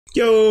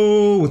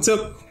Yo, what's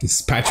up? This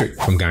is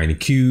Patrick from Guy in the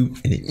Cube,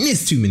 and in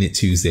this 2-Minute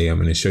Tuesday, I'm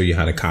going to show you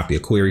how to copy a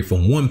query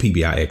from one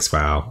PBIX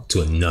file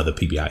to another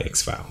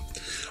PBIX file.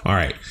 All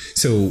right,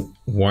 so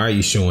why are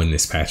you showing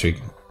this, Patrick?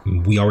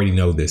 We already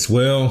know this.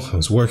 Well, I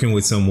was working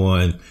with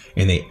someone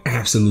and they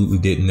absolutely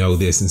didn't know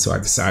this, and so I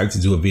decided to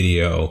do a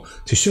video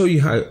to show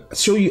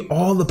you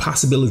all the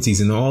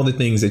possibilities and all the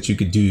things that you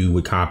could do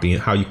with copying,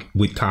 how you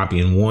would copy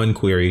in one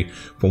query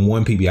from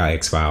one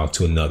PBIX file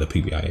to another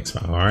PBIX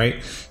file. All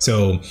right,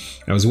 so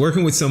I was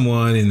working with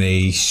someone and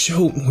they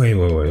showed,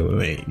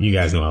 wait. You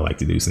guys know what I like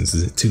to do since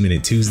it's a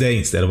 2-Minute Tuesday.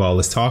 Instead of all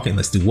this talking,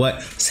 let's do what?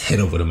 Let's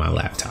head over to my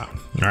laptop.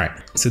 All right,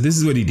 so this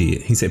is what he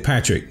did. He said,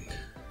 Patrick,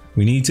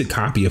 we need to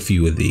copy a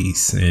few of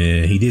these.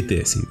 And he did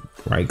this. He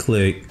right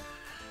clicked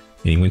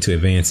and he went to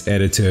advanced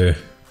editor.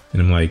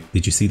 And I'm like,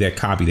 did you see that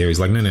copy there? He's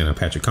like, no,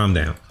 Patrick, calm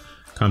down.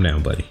 Calm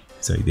down, buddy.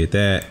 So he did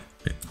that,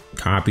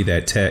 copy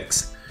that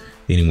text.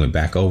 Then he went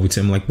back over to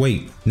him like,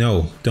 wait,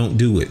 no, don't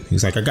do it.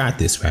 He's like, I got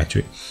this,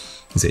 Patrick.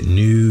 He said,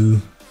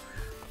 new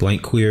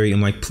blank query.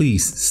 I'm like,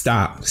 please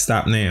stop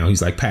now.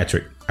 He's like,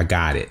 Patrick, I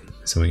got it.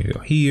 So we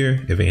go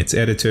here, advanced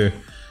editor,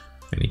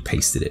 and he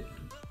pasted it.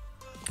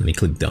 And he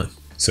clicked done.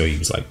 So he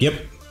was like, yep,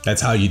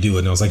 that's how you do it.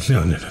 And I was like,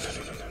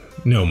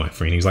 no, my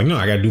friend. He was like, no,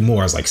 I got to do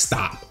more. I was like,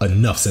 stop,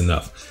 enough's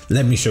enough.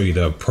 Let me show you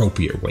the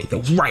appropriate way,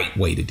 the right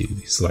way to do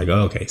this. Like,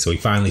 okay. So he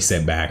finally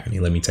sat back and he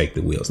let me take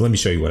the wheels. Let me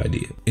show you what I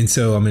did. And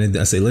so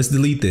I say, let's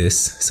delete this.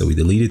 So we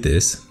deleted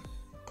this.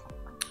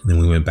 Then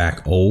we went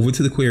back over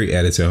to the query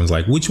editor. I was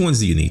like, which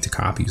ones do you need to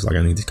copy? He's like,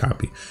 I need to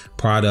copy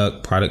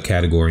product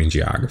category, and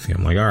geography.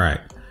 I'm like, all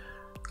right,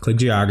 click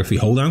geography,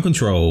 hold down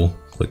control,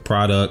 click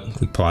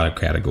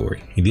product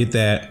category. He did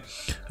that.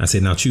 I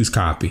said, now choose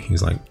copy.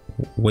 He's like,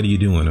 what are you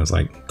doing? I was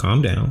like,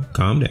 calm down.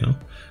 All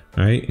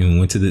right. And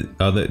went to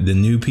the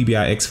new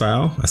PBIX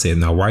file. I said,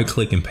 now right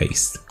click and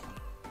paste.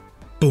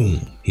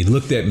 Boom. He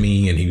looked at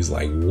me and he was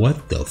like,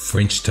 what the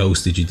French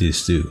toast did you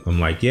just do? I'm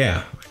like,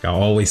 yeah, like I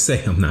always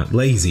say, I'm not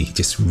lazy,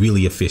 just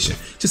really efficient.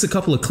 Just a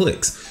couple of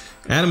clicks.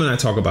 Adam and I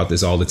talk about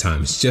this all the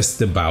time. It's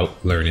just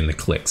about learning the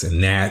clicks,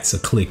 and that's a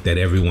click that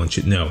everyone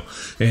should know.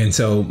 And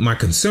so my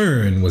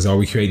concern was, are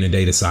we creating a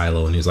data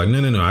silo? And he was like, no,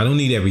 I don't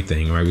need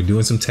everything. All right, we're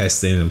doing some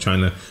testing. I'm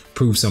trying to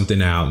prove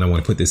something out, and I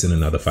want to put this in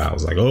another file. I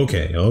was like,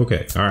 okay, all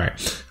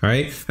right.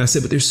 And I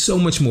said, but there's so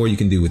much more you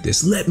can do with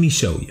this. Let me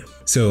show you.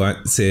 So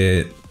I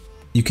said,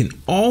 you can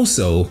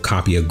also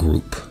copy a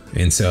group.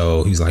 And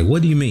so he's like,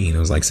 what do you mean? I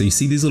was like, so you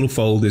see these little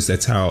folders,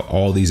 that's how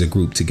all these are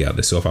grouped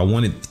together. So if I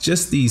wanted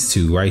just these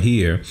two right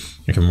here,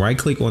 I can right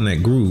click on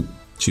that group,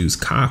 choose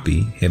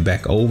copy, head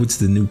back over to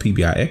the new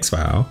PBIX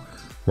file,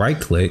 right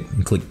click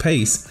and click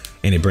paste,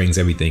 and it brings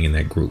everything in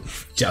that group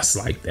just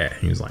like that.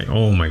 He was like,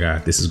 oh my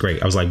God, this is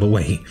great. I was like, but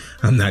wait,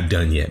 I'm not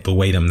done yet.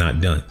 I'm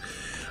not done.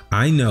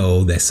 I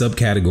know that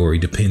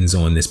subcategory depends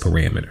on this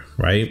parameter,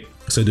 right?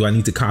 So do I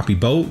need to copy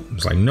both? I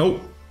was like,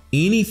 nope.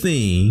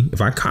 Anything,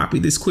 if I copy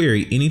this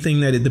query,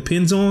 anything that it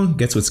depends on,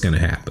 guess what's going to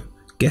happen?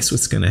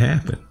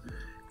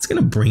 It's going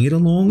to bring it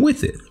along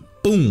with it.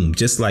 Boom,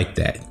 just like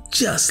that.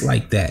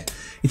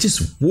 It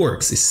just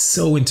works. It's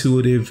so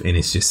intuitive and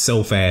it's just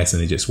so fast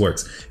and it just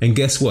works. And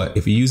guess what?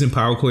 If you're using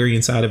Power Query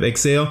inside of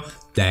Excel,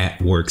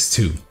 that works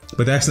too.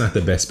 But that's not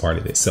the best part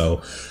of it.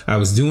 So I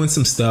was doing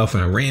some stuff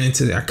and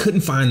I couldn't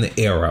find the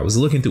error. I was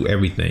looking through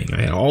everything.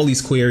 I had all these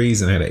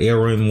queries and I had an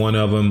error in one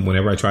of them.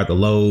 Whenever I tried to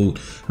load,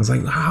 I was like,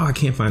 oh, I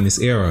can't find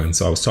this error. And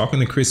so I was talking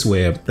to Chris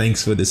Webb.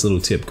 Thanks for this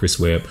little tip, Chris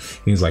Webb.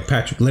 He was like,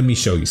 Patrick, let me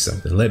show you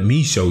something. I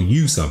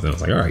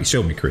was like, all right,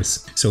 show me,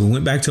 Chris. So we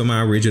went back to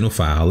my original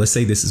file. Let's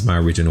say this is my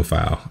original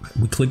file.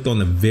 We clicked on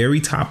the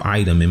very top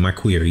item in my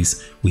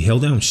queries. We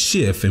held down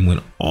Shift and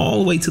went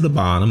all the way to the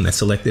bottom. That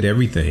selected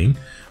everything.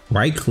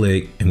 Right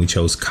click and we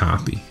chose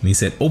copy. And he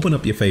said, open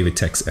up your favorite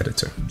text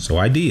editor. So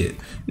I did.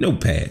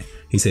 Notepad.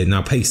 He said,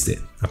 now paste it.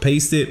 I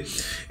pasted.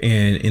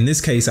 And in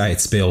this case, I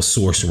had spelled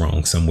source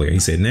wrong somewhere. He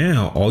said,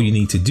 now all you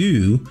need to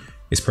do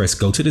is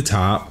go to the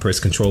top, press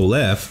Control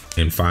F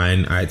and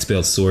find, I had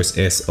spelled source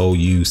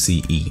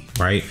S-O-U-C-E,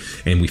 right?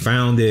 And we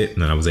found it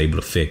and I was able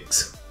to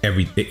fix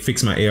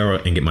my error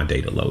and get my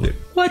data loaded.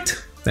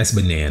 What? That's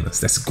bananas.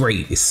 That's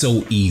great. It's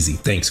so easy.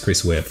 Thanks,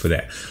 Chris Webb, for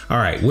that. All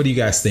right. What do you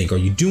guys think? Are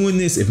you doing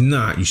this? If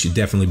not, you should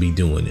definitely be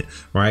doing it.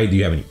 Right? Do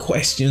you have any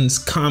questions,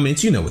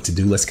 comments? You know what to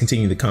do. Let's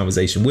continue the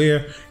conversation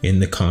where? In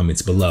the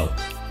comments below.